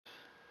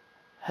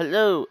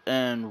Hello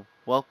and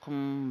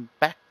welcome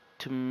back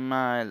to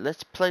my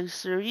Let's Play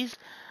series.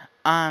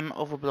 I'm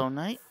Overblown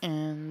Knight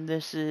and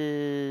this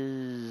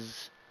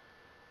is...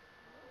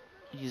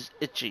 he's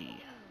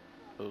itchy.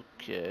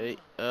 Okay,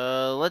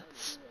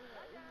 let's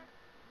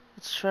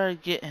try to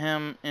get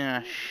him in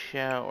a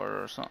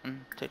shower or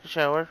something. Take a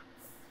shower.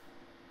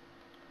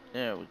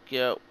 There we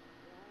go.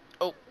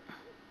 Oh,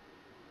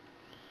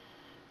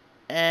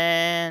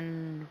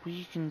 and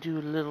we can do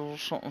a little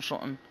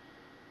something.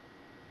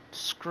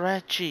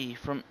 Scratchy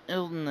from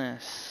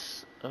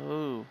illness.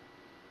 Oh.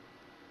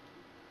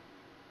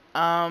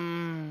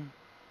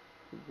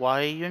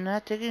 Why you're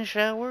not taking a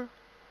shower?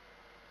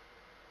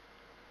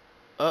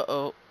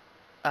 Uh-oh.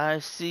 I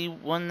see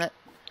one that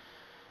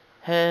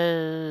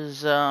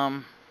has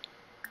done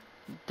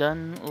a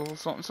little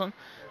something.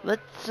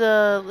 Let's do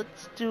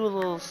a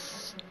little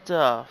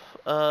stuff.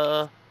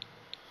 ABC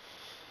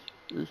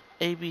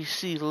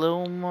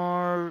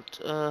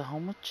Lomart. How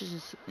much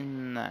is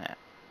in that?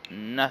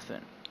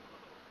 Nothing.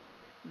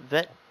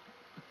 Vet.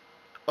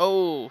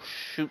 Oh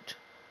shoot.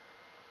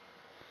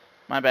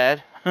 My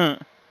bad.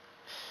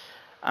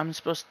 I'm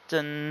supposed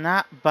to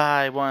not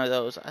buy one of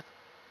those.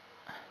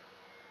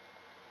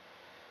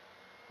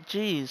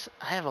 Jeez,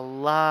 I have a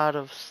lot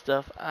of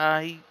stuff.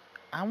 I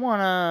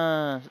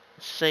wanna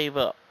save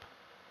up.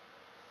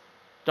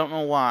 Don't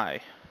know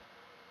why.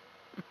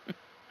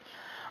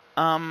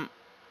 I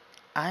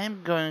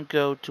am going to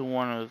go to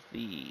one of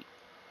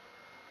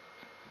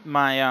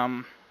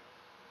my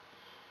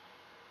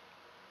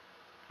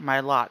my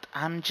lot.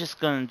 I'm just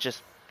gonna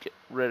get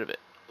rid of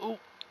it. Ooh.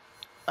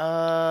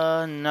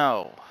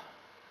 No.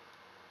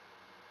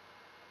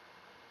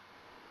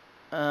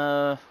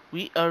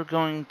 We are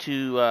going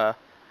to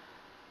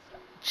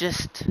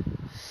just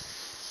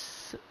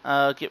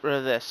get rid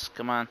of this.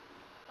 Come on.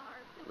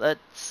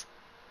 Let's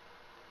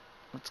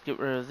get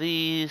rid of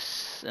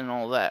these and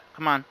all that.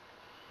 Come on.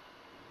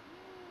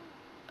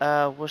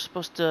 We're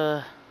supposed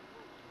to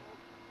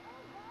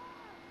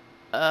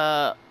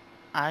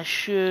I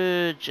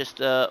should just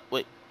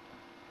wait.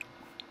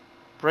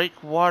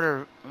 Break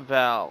water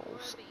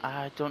valves.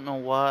 I don't know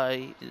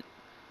why it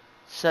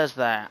says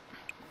that.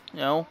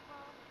 You know?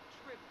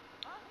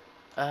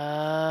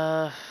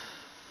 I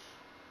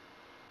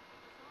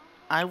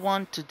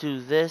want to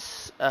do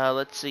this.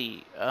 Let's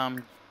see.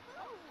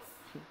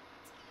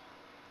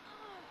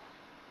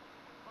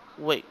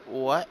 Wait,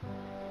 what?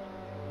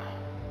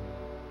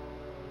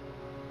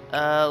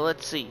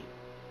 Let's see.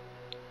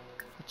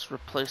 Let's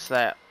replace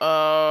that.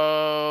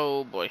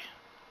 Oh boy.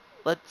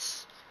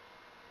 Let's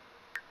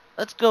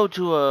go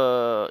to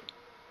a.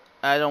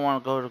 I don't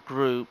want to go to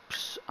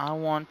groups. I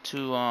want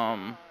to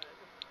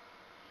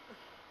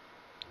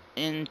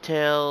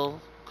Intel,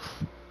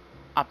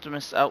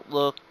 Optimus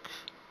Outlook.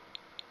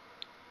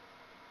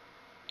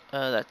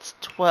 That's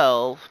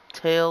 12.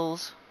 Tail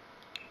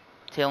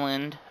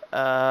end.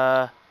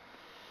 Let's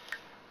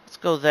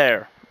go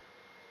there.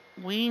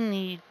 We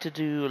need to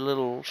do a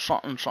little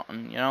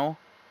something, you know?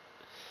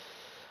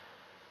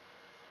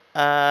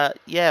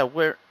 Yeah,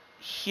 we're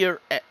here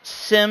at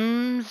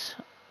Sims,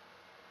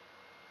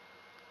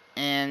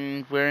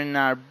 and we're in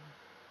our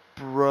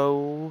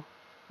bro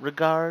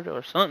regard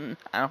or something.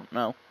 I don't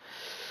know.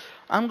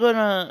 I'm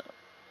gonna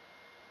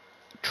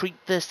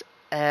treat this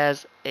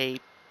as a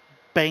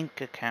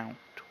bank account.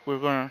 We're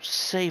gonna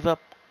save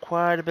up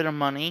quite a bit of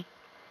money.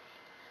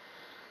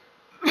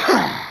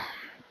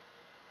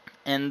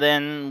 And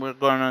then we're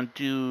gonna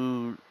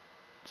do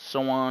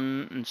so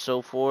on and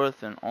so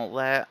forth and all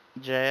that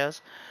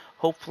jazz.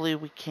 Hopefully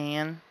we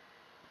can.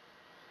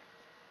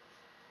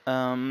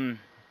 I'm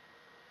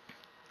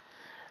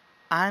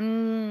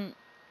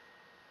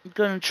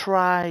gonna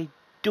try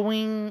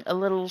doing a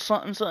little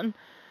something.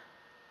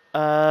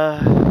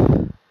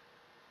 I'm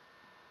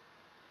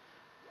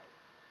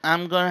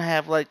gonna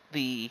have like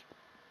the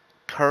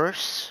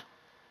curse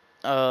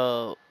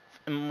of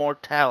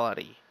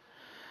immortality.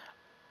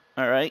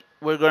 Alright,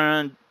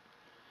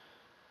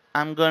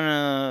 I'm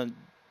gonna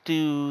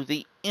do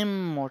the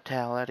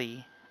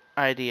immortality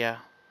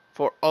idea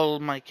for all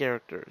my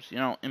characters. You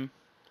know,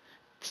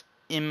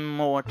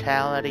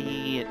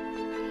 immortality.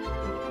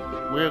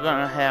 We're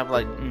gonna have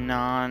like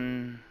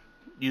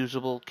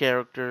non-usable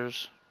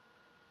characters.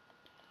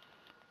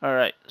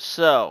 Alright,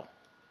 so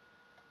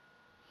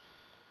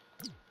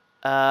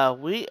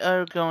we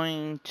are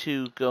going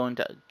to go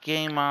into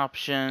game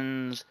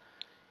options,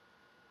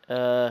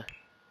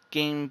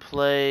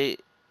 gameplay,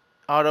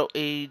 auto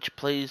age,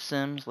 play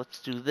sims. Let's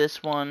do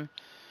this one.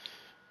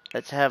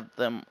 Let's have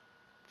them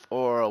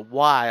for a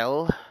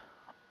while,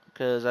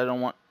 because I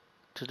don't want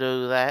to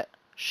do that.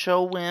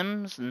 Show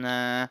whims,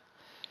 nah.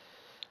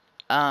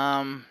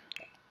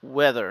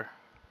 Weather.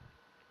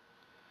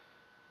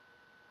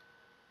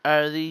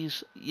 Are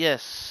these?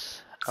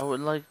 Yes, I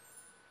would like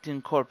to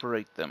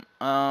incorporate them.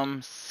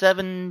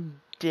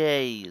 7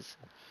 days.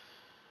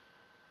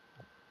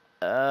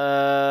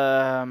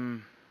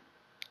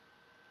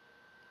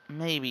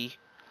 Maybe.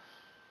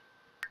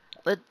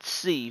 Let's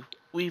see.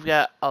 We've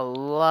got a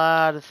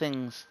lot of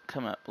things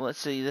come up. Let's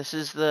see. This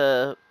is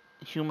the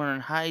Humor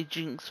and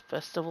Hijinks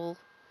Festival.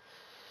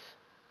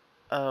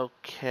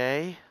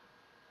 Okay.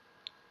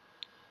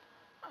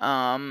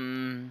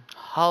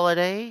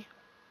 Holiday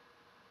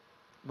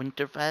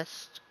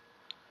Winterfest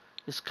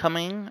is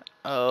coming.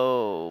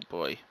 Oh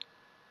boy.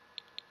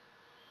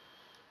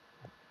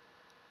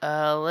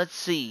 Let's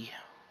see.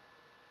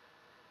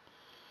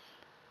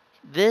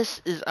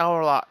 This is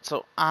our lot,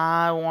 so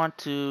I want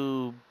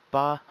to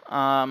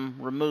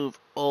remove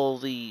all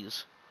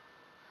these.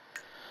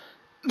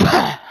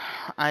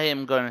 I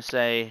am gonna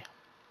say,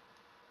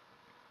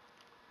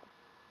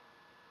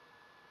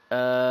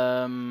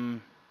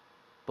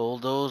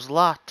 bulldoze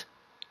lot.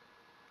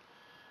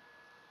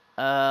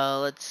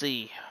 Let's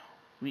see.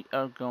 We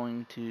are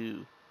going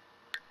to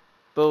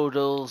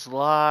bulldoze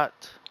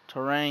lot,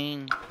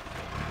 terrain.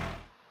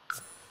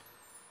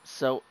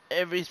 So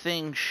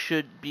everything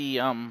should be,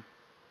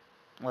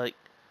 like,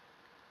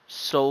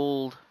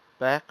 sold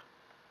back.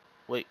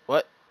 Wait,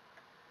 what?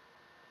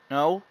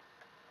 No?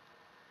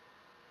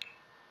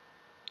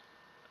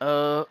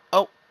 Oh,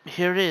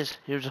 here it is.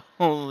 Here's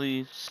all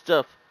the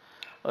stuff.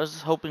 I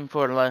was hoping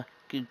for, like,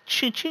 a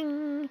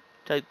ching-ching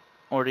type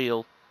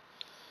ordeal.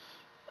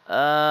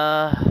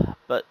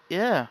 But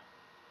yeah.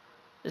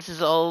 This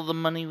is all the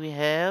money we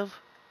have.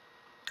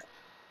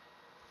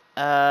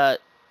 Oh,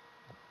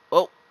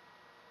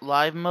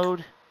 live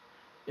mode.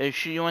 Are you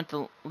sure you want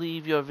to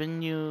leave your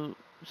venue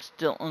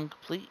still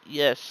incomplete?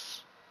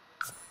 Yes.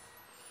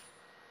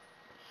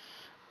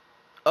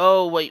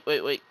 Oh, wait.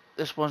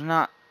 This was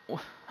not...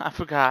 I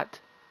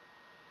forgot.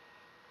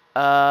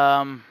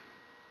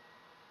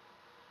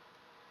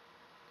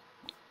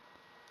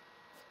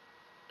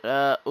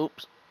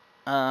 Oops.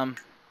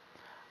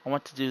 I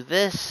want to do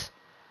this.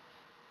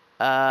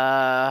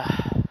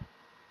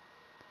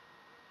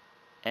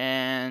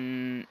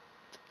 And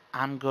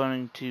I'm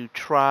going to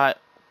try...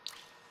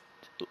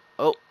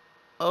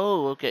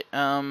 Oh, okay.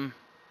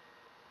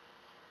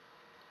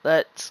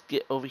 Let's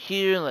get over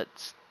here.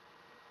 Let's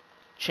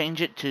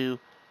change it to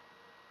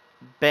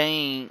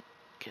bank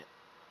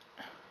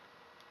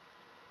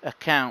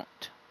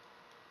account.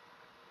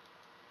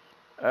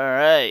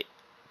 Alright.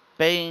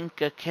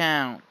 Bank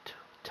account.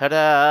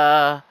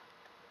 Ta-da!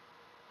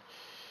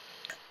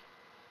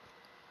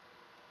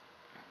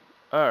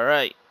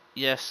 Alright.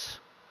 Yes.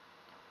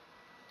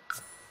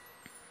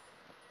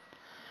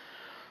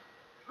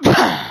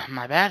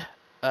 My bad.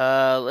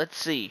 Let's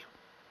see.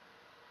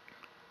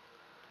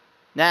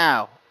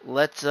 Now,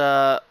 let's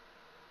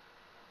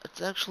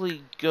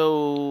actually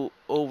go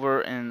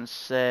over and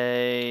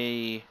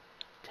say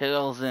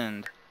Tails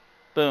End.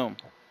 Boom.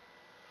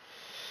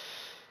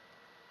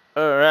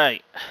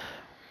 Alright.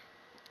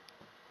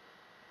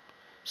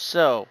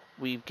 So,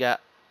 we've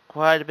got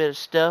quite a bit of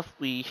stuff.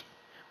 We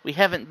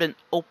haven't been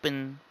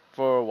open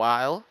for a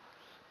while,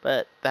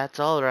 but that's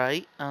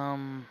alright.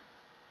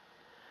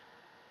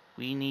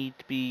 We need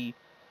to be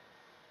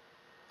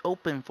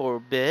open for a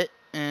bit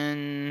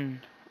and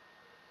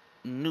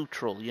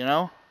neutral, you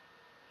know?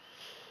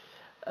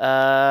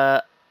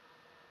 I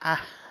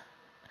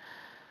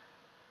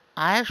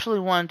actually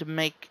wanted to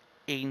make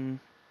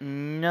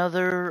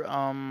another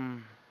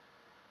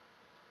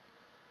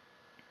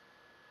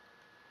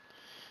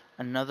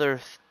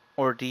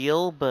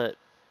ordeal, but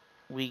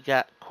we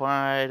got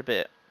quite a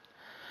bit.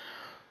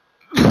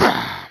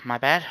 My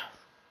bad.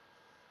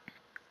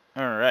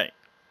 Alright.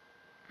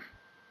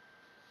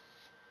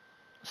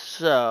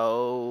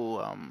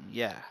 So,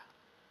 yeah.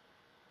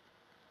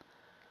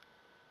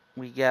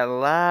 We got a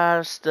lot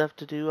of stuff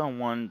to do. I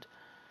want,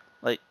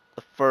 like,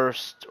 the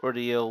first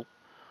ordeal.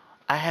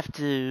 I have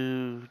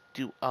to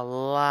do a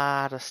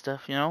lot of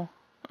stuff, you know,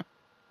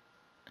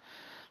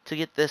 to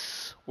get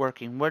this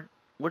working.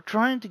 We're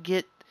trying to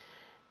get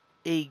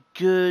a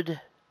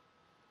good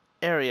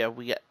area.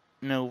 We got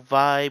no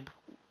vibe.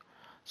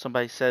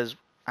 Somebody says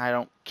I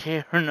don't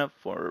care enough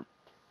for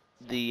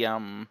the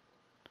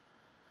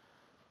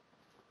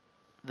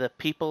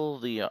people,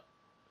 the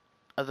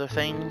other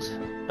things,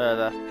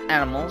 the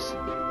animals,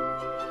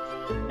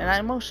 and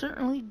I most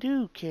certainly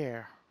do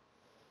care.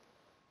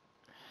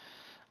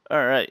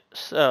 Alright,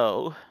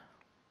 so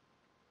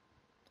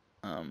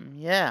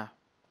yeah.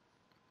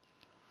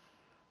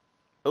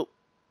 Oh,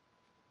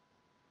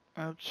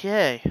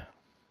 okay.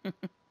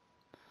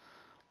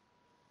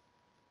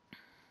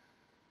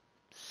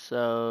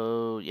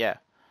 So yeah,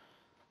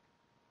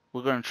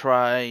 we're gonna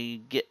try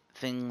get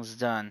things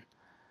done.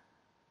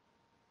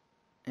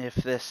 If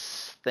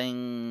this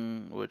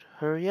thing would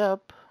hurry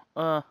up.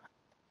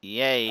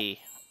 Yay.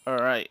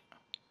 Alright.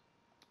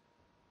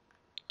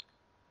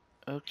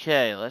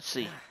 Okay, let's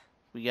see.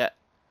 We got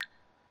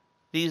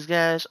these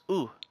guys.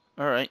 Ooh,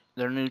 alright.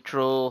 They're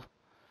neutral.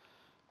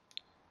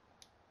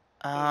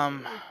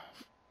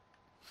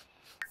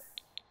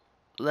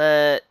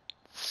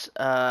 Let's,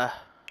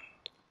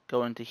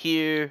 go into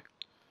here.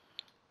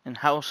 In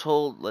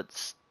household,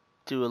 let's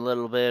do a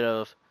little bit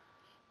of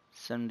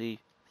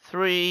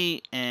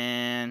 73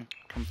 and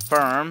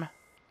confirm.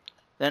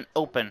 Then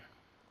open.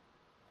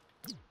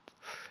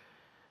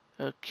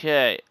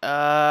 Okay,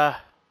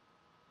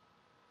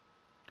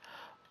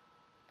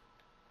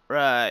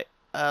 Right.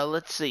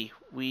 Let's see.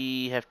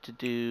 We have to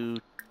do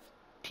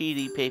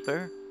TD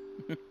paper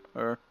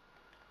or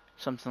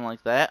something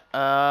like that.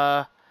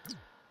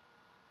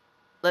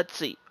 Let's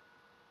see.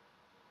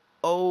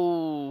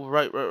 Oh,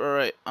 right.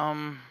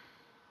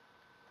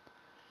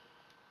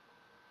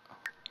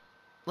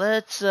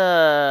 Let's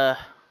go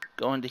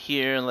into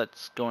here.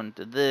 Let's go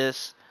into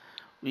this.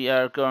 We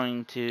are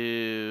going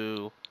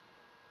to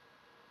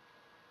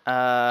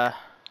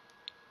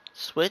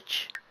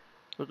switch.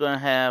 We're gonna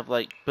have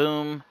like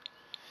boom.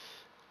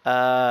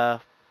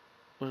 We're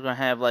gonna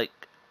have like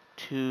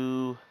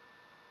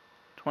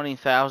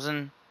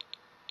 20,000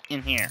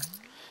 in here.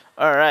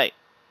 All right.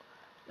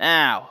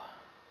 Now,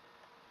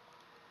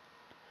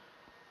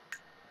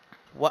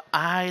 what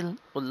I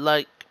would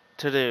like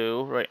to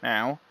do right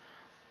now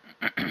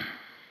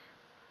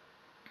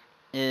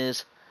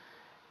is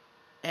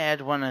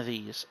add one of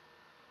these.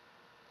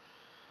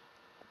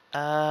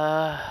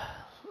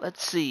 Let's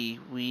see.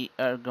 We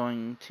are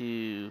going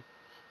to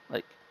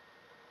like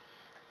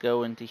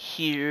go into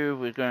here.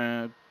 We're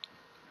gonna,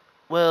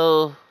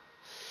 well,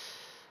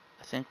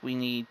 I think we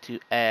need to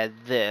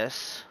add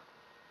this.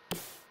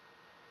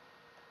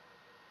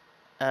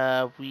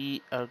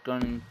 We are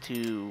going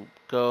to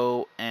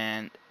go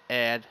and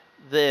add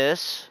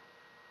this.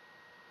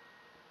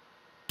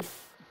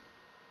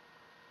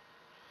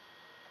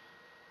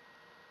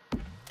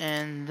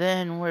 And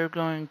then we're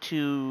going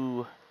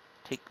to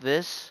take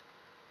this,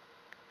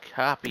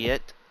 copy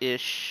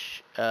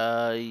it-ish,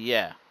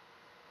 yeah.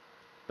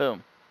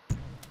 Boom.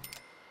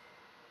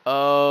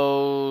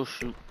 Oh,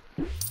 shoot.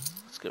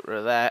 Let's get rid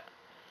of that.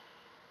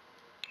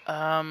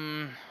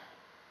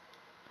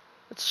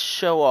 Let's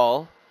show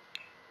all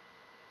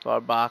of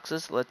our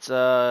boxes. Let's,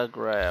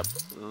 grab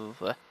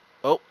the,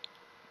 oh,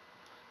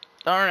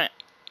 darn it.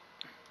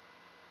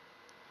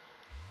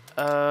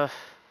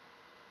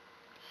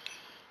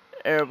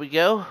 There we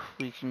go.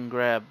 We can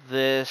grab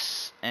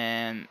this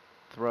and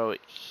throw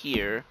it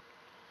here.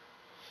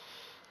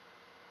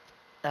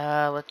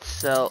 Let's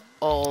sell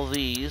all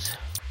these.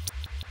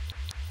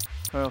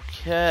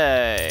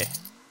 Okay.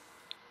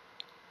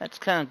 That's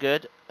kind of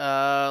good.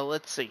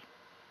 Let's see.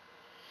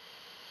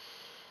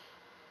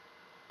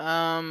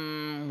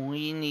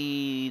 We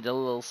need a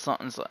little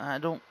something. I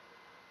don't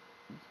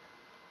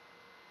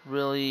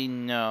really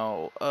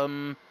know.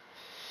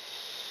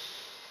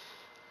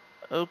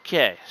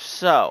 Okay,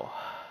 so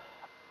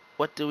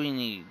what do we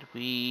need?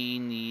 We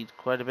need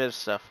quite a bit of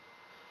stuff.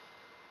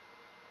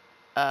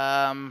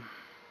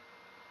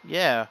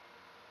 Yeah.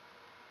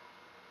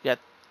 Got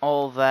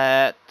all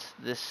that.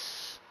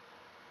 This.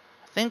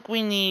 I think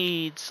we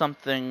need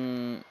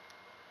something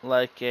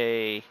like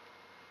a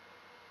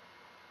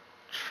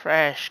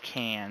trash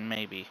can,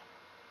 maybe.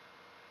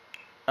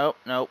 Oh,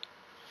 nope.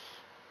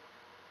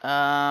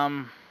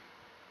 Rumba?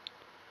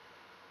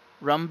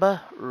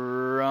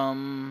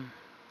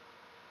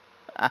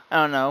 I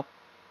don't know.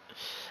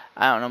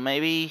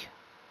 Maybe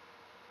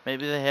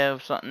they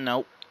have something.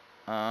 Nope.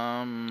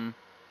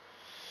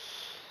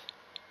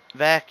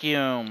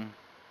 Vacuum.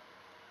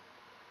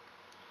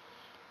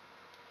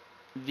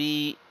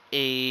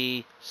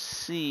 V-A-C.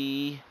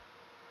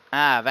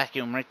 Ah,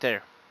 vacuum right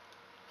there.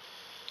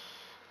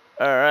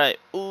 Alright.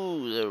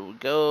 Ooh, there we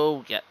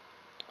go.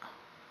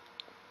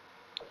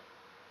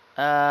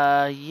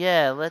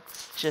 Yeah,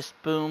 let's just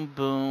boom,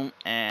 boom,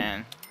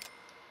 and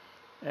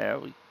there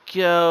we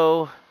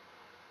go.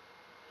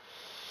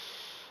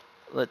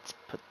 Let's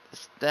put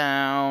this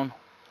down.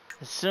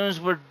 As soon as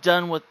we're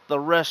done with the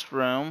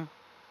restroom,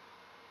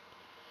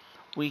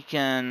 we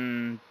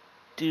can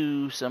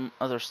do some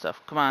other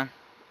stuff. Come on.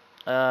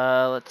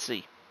 Let's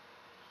see.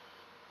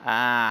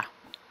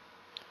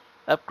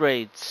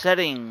 Upgrade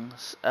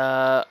settings.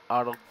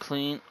 Auto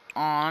clean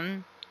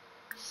on.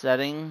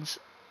 Settings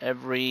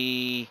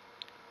every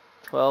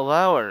 12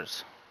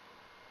 hours.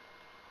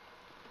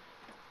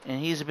 And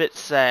he's a bit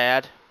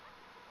sad.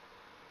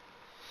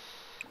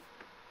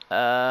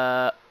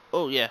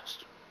 Oh yes.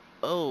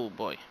 Oh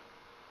boy.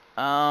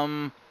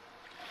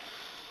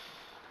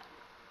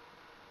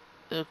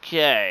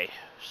 Okay.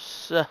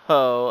 So,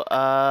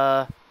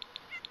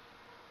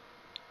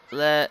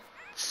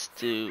 let's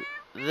do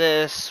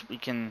this. We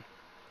can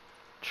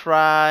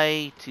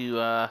try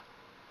to,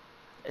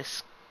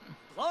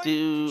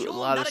 do a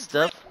lot of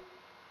stuff.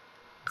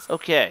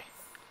 Okay.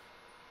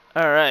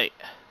 Alright.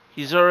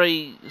 He's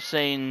already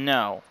saying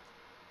no.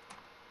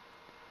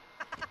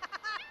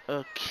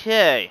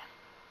 Okay.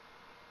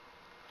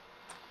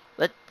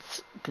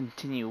 Let's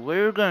continue.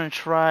 We're gonna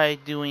try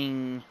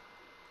doing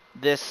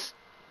this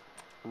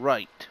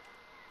right.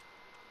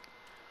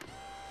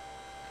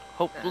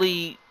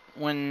 Hopefully,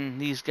 when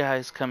these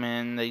guys come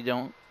in, they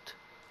don't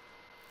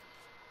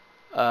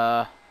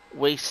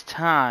waste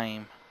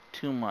time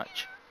too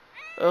much.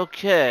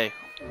 Okay,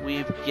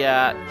 we've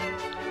got.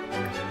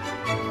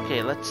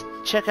 Okay, let's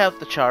check out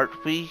the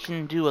chart. We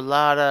can do a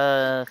lot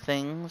of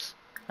things,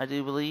 I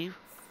do believe.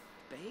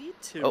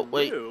 Oh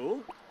wait,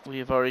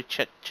 we've already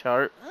checked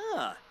chart.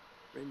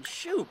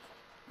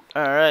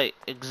 Alright,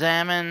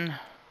 examine,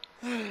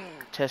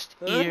 test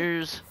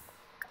ears,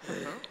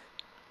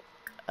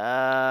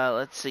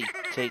 Let's see.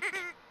 Take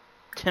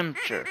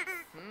temperature.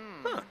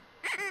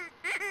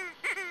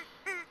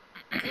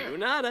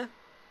 Nada.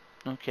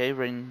 Okay,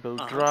 rainbow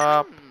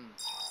drop.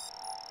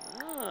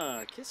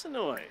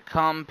 Kisanoy.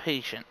 Calm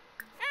patient.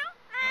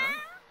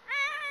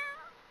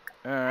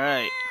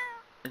 Alright.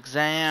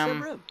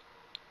 Exam.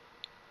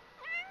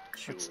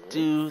 Let's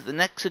do the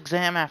next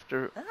exam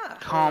after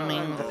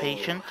calming the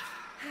patient.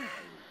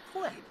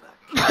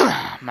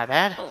 My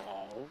bad.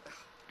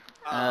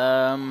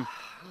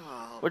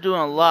 We're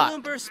doing a lot.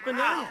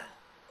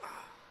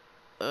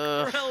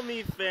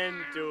 Relmi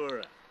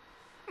Fendura.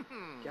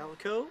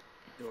 Gallico,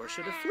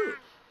 Dorsha the Flute.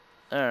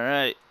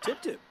 Alright.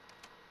 Tip Tip.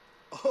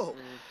 Oh.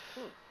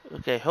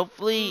 Okay,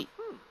 hopefully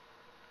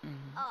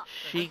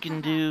she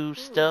can do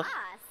stuff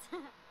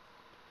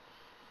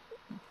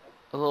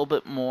a little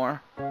bit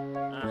more.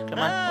 Come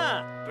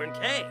on.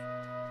 Bernke.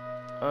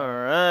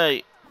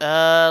 Alright.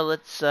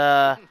 Let's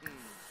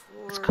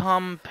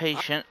calm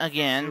patient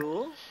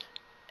again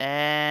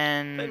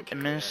and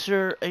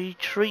administer a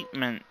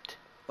treatment.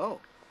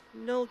 Oh.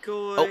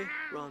 Nilkoi.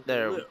 Oh,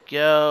 there we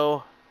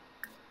go.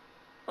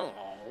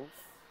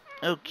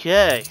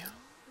 Okay.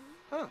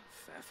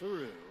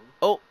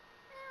 Oh,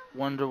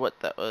 wonder what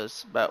that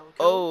was about.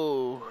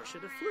 Oh,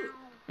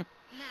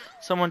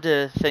 someone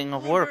did a thing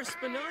of work.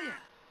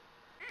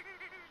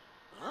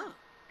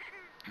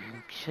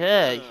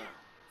 Okay.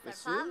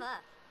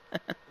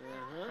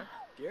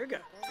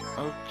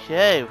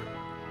 Okay.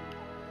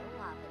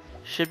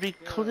 Should be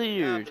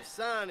cleared.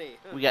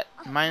 We got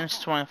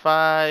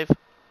 -25.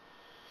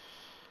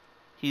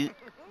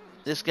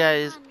 This guy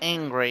is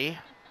angry.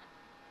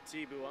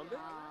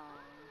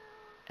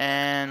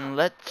 And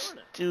let's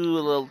do a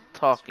little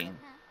talking.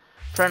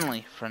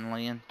 Friendly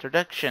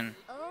introduction.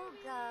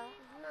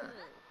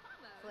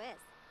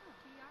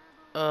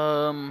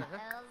 Oh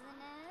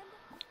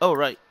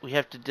right, we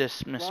have to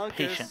dismiss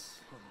patient.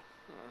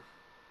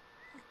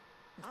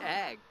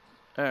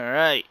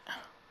 Alright.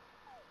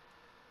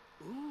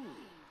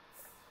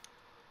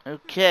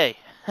 Okay.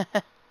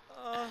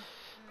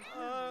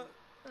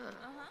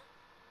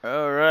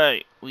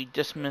 Alright, we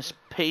dismiss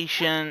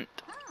patient.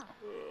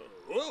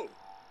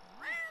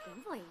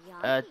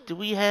 Do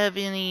we have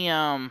any,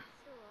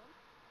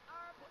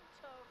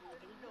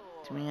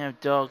 do we have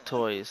dog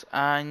toys?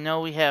 I know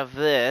we have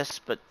this,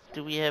 but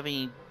do we have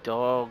any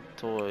dog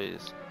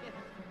toys?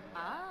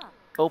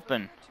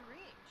 Open.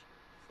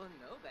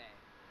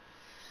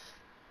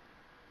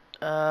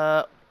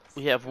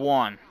 We have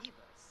one.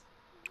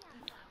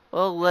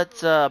 Well,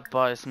 let's,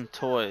 buy some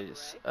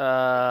toys.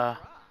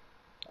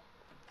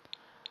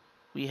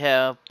 We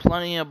have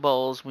plenty of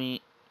bowls.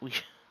 We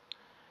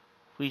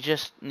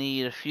just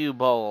need a few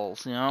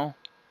bowls, you know?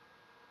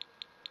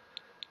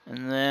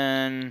 And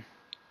then,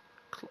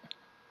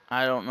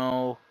 I don't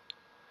know,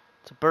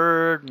 it's a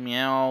bird,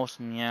 meows,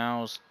 you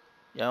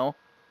know?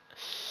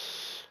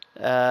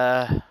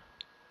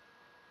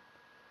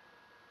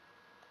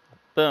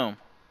 Boom.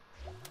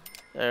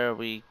 There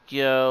we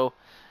go.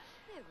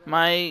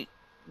 My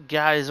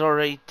guy's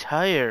already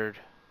tired.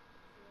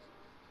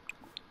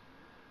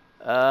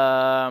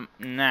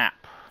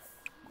 Nap.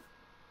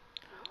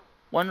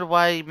 Wonder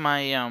why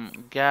my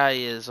guy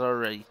is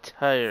already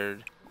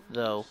tired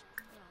though.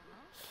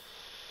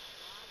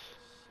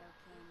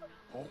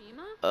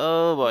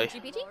 Oh boy.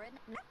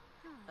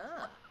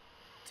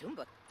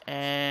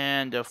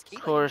 And of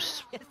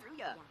course,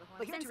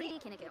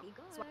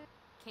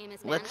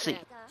 let's see.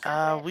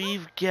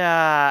 We've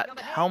got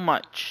how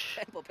much?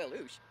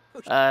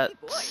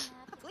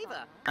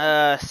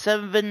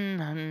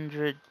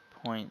 700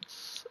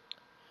 points.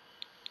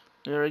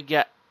 We already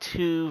got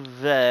 2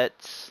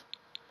 vets.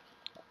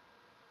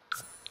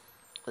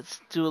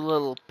 Let's do a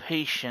little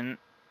patience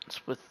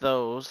with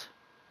those.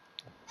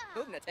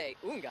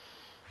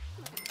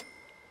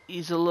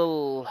 He's a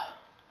little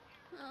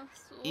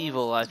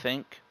evil, I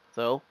think,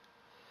 though.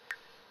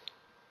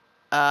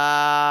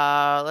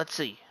 Let's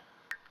see.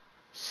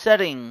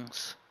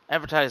 Settings.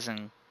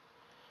 Advertising.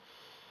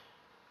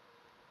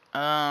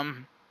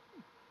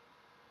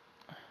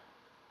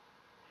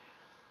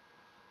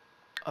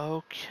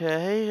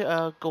 Okay,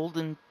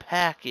 golden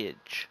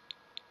package.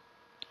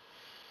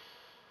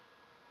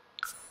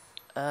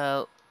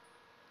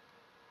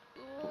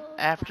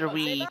 After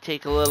we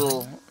take a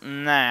little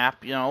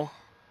nap, you know.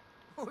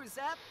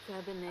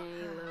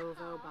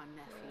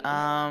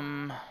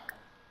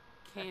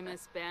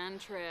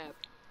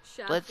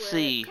 Let's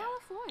see.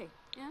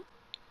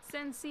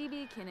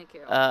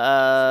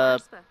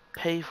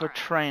 Pay for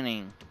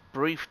training.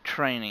 Brief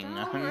training,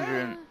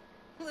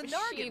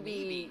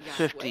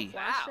 150.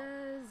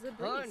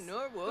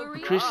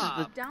 Increases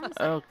the...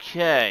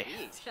 Okay.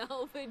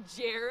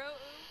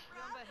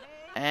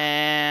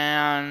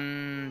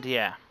 And...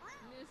 yeah.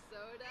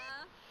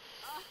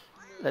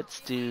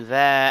 Let's do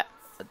that.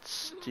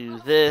 Let's do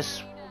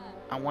this.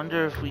 I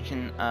wonder if we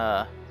can,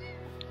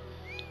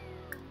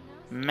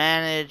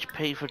 manage,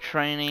 pay for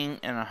training,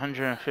 and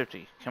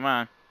 150. Come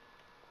on.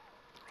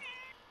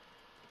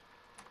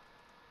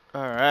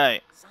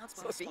 Alright.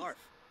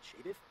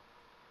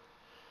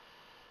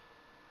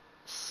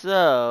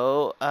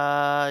 So,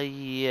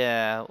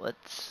 yeah,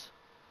 let's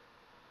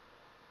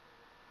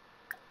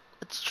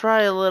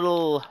try a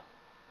little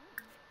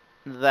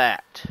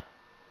that.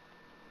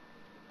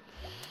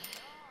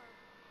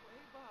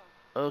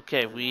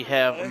 Okay, we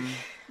have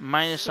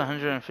minus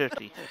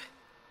 150.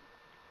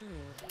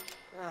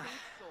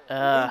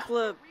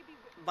 Inkla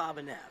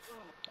Bobinev.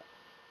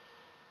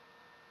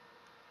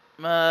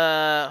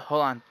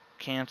 Hold on,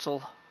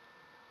 cancel.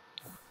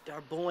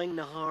 Darboing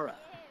Nahara.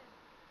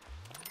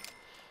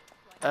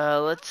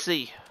 Let's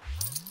see.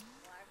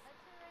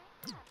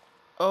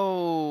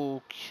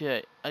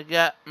 Okay, I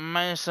got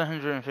minus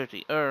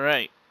 150.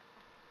 Alright.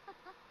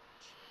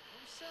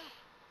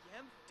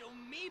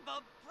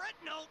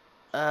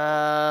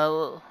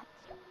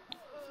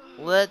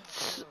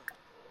 Let's...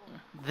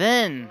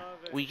 Then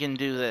we can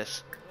do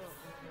this.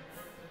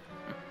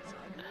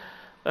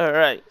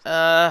 Alright,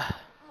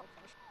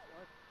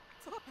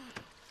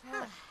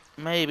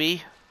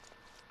 maybe.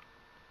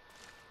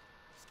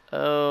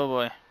 Oh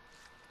boy.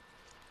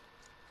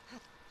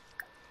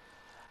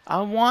 I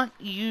want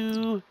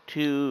you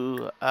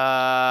to,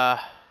 I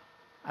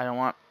don't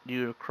want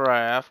you to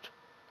craft.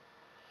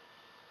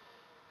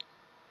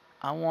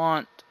 I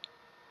want,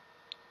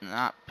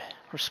 not,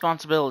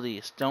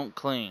 responsibilities, don't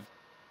clean.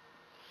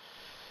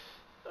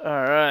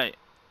 Alright.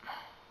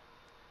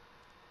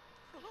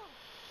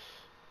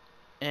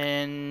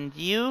 And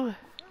you,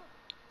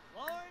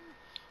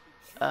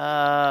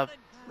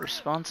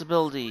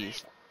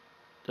 responsibilities,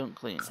 don't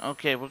clean.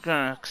 Okay, we're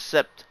gonna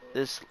accept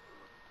this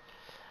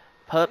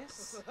pup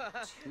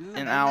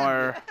in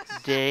our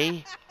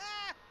day.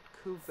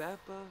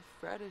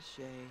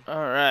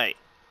 Alright.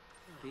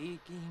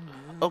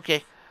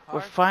 Okay, we're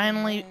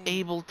finally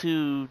able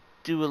to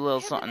do a little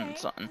something,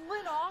 something.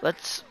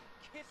 Let's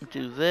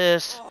do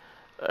this.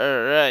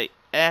 Alright,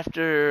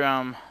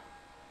 after,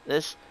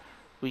 this,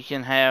 we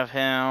can have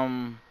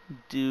him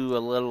do a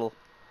little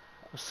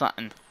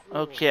something.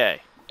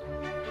 Okay.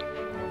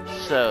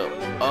 So,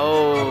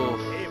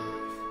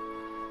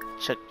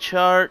 check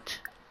chart.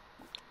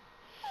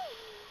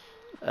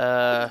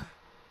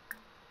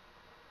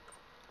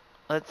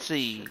 Let's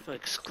see.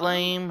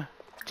 Exclaim.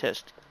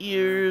 Test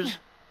ears.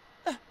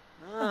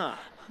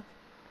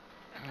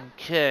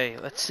 Okay,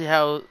 let's see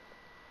how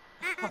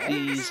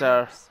these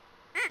are.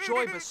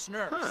 Joybus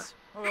nerves.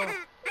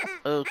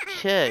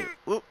 Okay.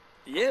 Whoop.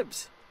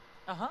 Yibs.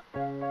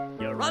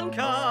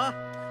 Yaranka.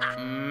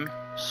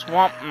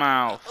 Swamp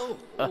mouth.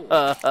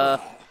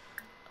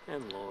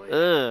 And Lloyd.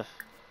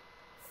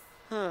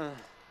 Ugh.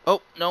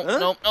 Oh, no, Huh?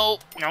 no, no,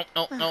 no,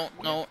 no, no,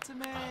 no.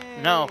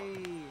 No.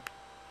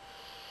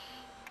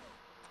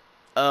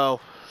 Oh.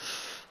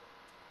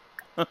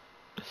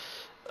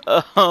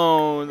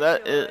 Oh,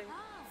 that is...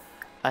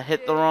 I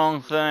hit the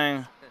wrong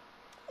thing.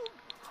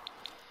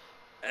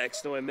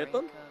 Exnoy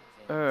Mippum.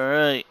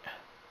 Alright.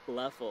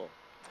 Leffel.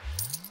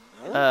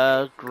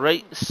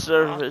 Great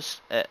service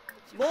at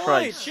Boy,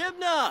 price.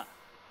 Chibna.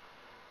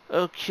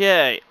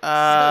 Okay,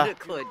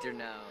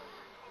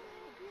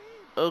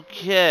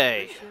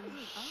 okay.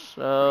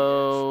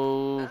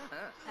 So...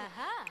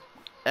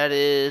 That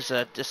is,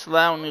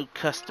 disallow new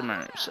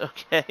customers.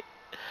 Okay.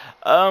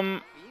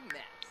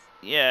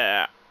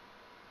 Yeah.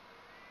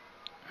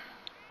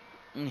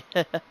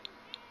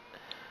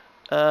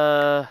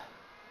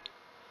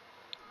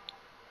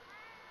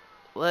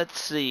 Let's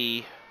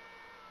see.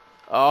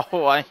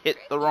 Oh, I hit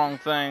the wrong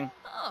thing.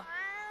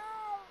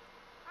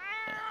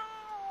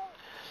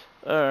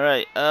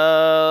 Alright,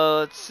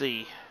 let's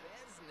see.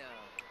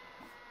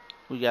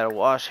 We gotta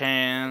wash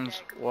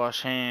hands,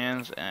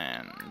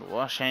 and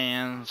wash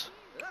hands.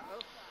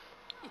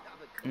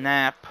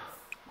 Nap.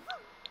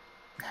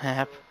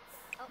 Nap.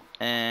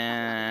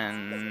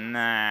 And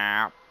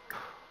nap.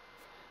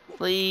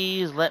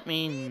 Please let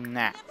me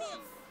nap.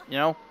 You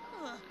know?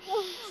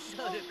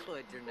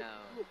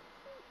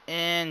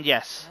 And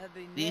yes,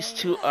 these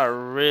two are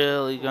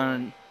really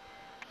gonna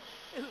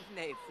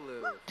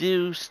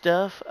do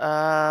stuff.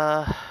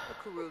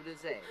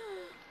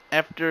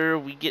 After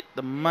we get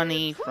the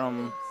money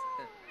from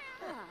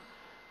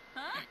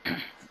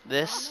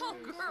this.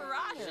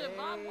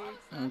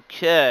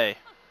 Okay.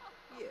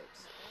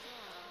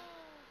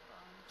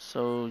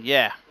 So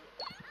yeah.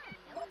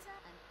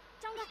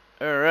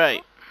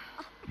 Alright.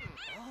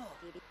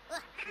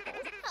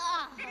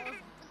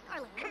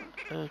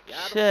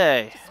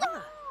 Okay.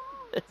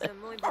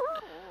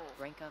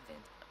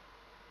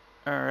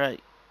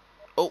 Alright.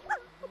 Oh.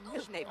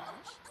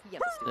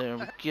 There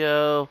we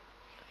go.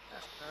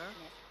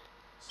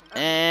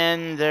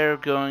 And they're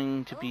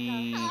going to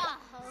be...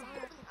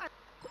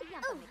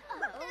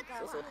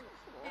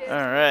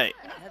 Alright.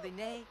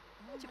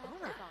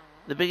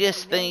 The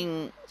biggest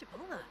thing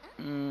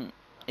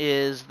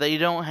is they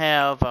don't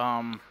have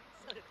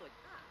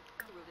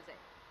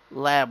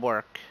lab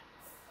work.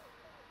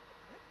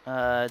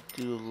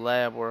 Do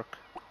lab work.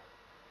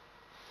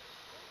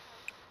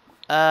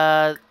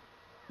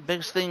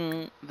 Biggest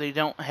thing they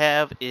don't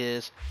have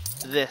is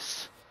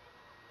this.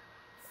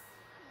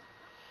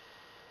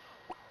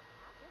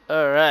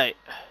 Alright.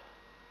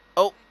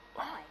 Oh.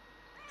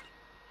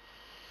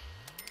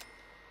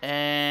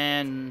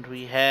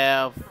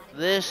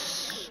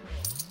 this.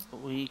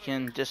 We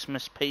can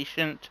dismiss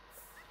patient.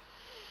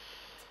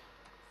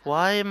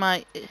 Why am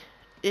I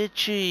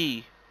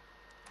itchy?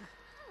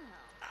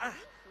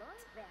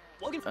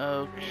 Logan.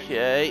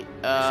 Okay,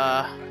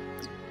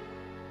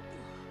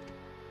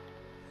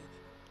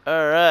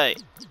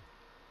 alright.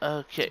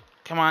 Okay,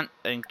 come on,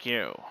 thank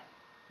you.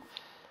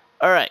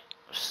 Alright,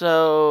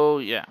 so,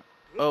 yeah.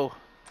 Oh,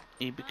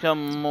 you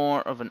become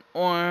more of an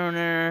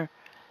owner.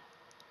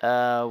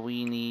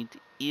 We need to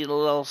eat a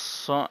little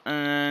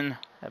something.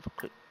 Have a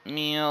quick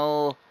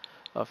meal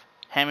of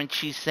ham and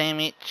cheese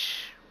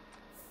sandwich.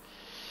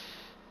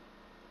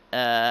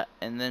 And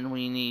then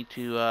we need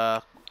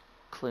to,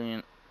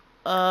 clean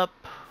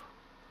up.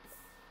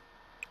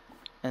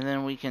 And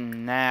then we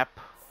can nap,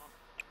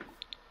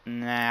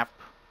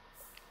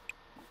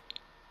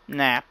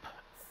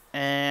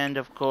 and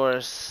of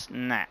course,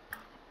 nap.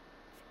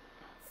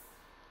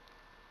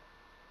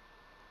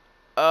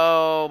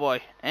 Oh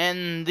boy,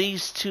 and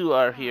these two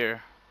are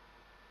here.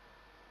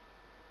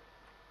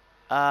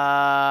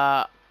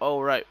 Oh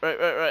right,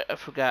 I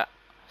forgot.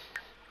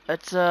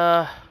 Let's,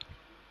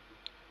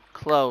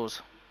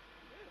 close.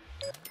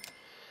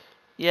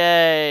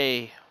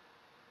 Yay!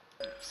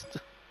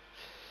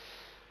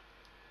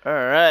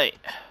 Alright.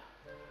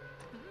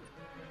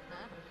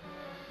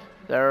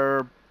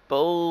 They're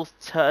both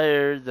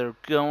tired, they're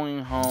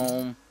going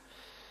home.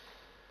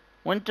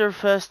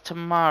 Winterfest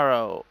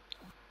tomorrow.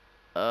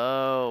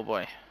 Oh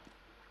boy.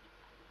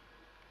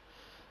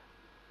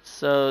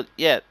 So,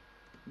 yeah,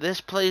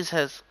 this place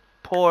has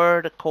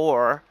poor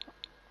decor,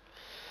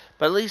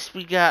 but at least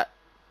we got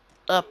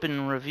up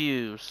in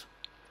reviews.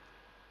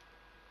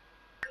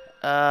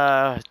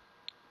 What?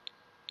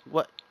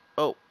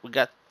 Oh, we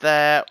got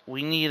that.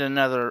 We need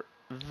another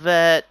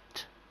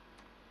vet.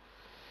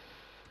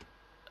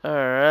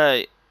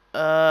 Alright.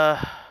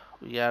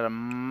 We gotta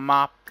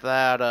mop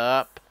that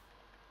up.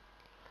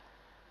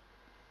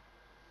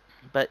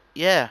 But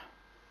yeah,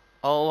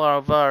 all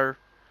of our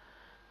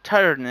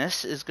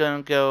tiredness is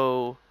gonna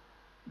go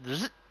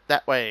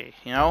that way,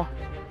 you know?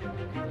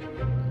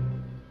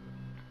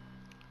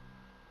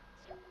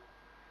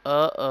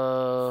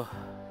 Uh-oh.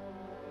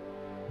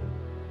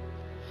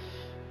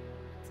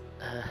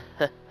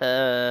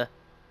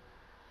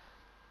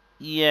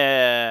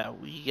 Yeah,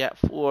 we got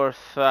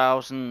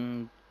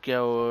 4,000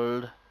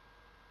 gold.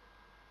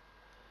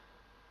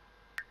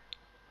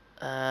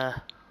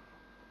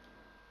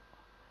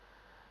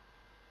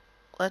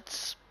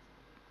 Let's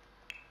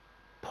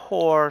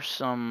pour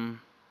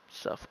some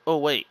stuff. Oh,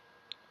 wait.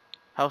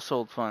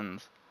 Household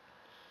funds.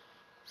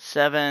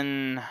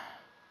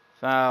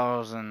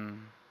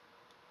 7,000.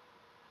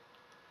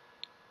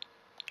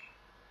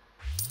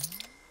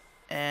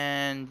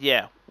 And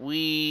yeah,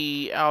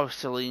 we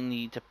obviously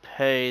need to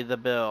pay the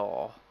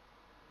bill.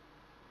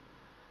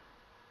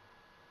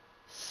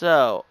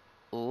 So,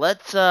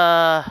 let's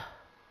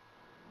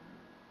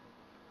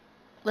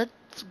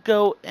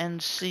go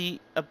and see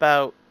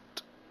about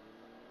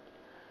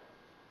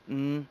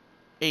a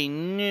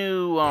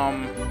new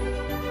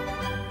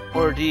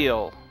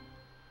ordeal.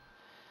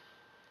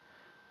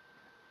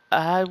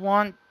 I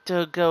want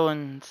to go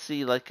and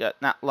see like a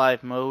not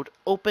live mode,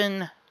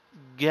 open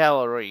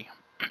gallery.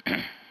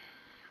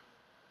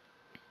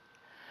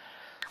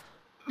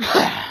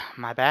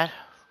 My bad.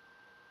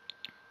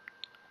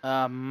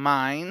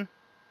 Mine.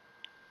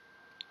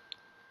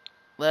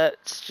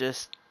 Let's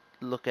just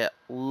look at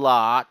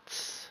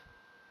lots.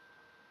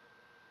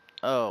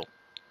 Oh.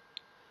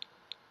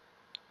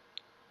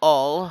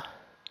 All.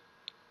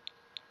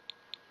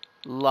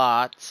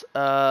 Lots.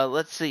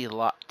 Let's see.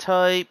 Lot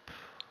type.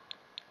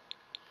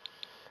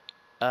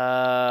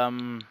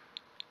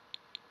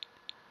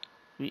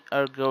 We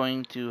are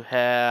going to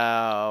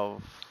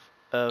have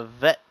a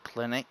vet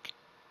clinic.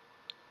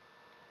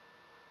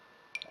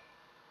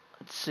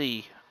 Let's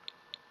see.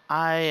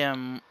 I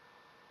am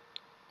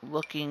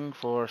looking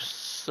for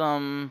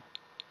some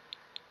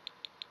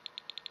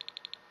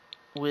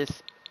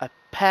with a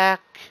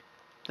pack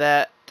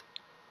that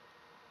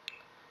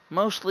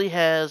mostly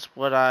has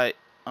what I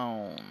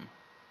own.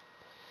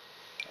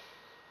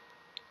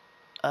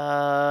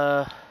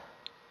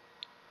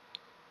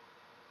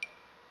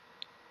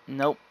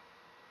 Nope.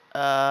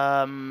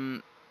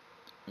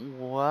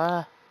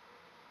 What?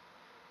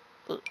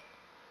 Look,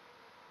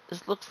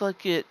 this looks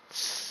like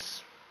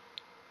it's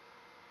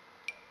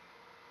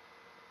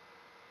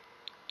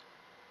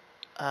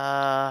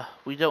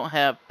we don't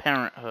have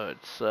parenthood,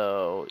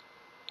 so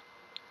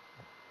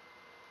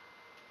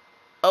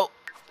oh,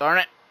 darn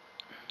it.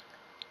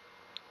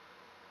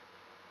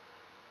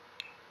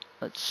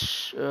 Let's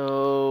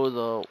show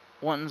the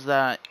ones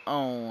that I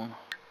own.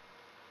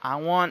 I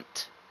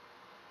want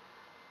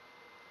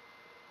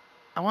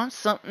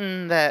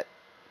something that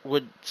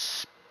would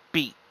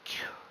speak,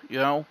 you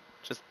know?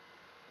 Just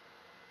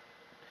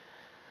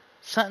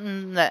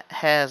something that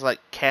has like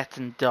cats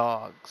and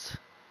dogs.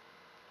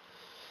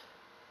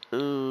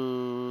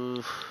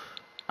 Ooh,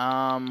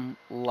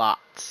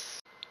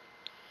 lots.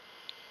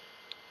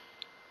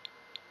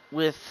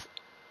 With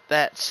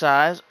that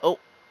size, oh,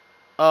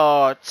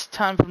 Oh, it's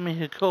time for me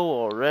to go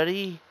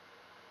already.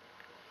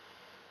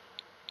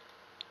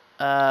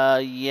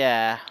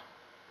 Yeah.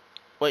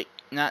 Wait,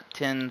 not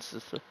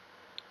 10s.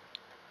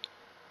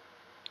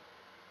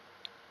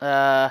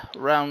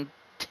 Round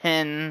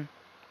 10.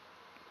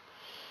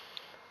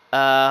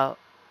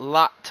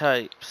 Lot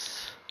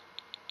types.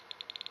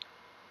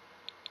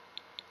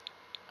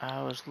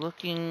 I was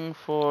looking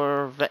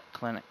for vet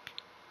clinic.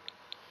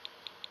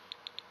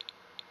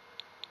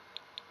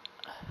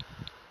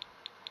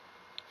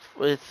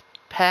 With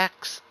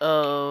packs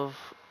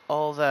of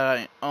all that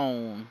I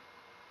own.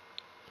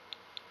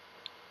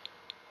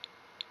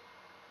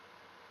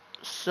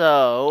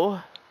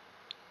 So,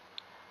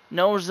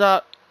 nose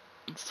up,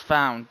 it's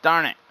found.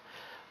 Darn it.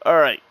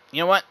 Alright, you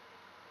know what?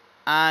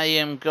 I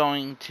am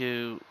going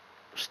to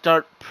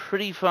start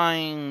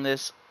prettifying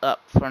this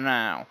up for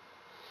now.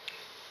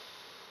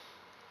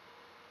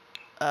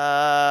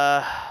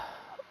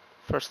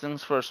 First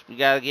things first, we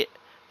gotta get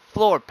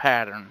floor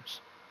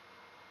patterns.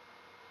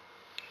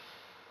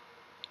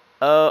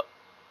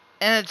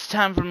 And it's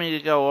time for me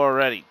to go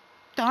already.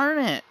 Darn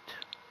it.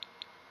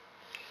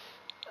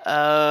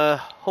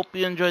 Hope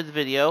you enjoyed the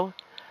video.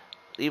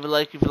 Leave a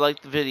like if you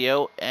liked the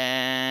video,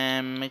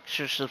 and make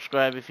sure to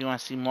subscribe if you want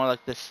to see more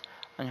like this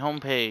on your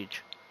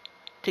homepage.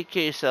 Take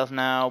care of yourself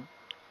now.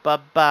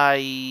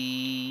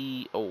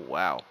 Bye-bye. Oh,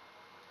 wow.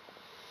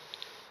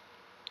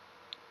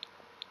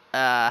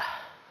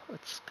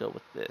 Let's go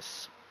with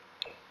this.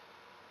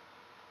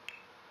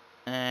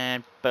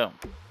 And boom.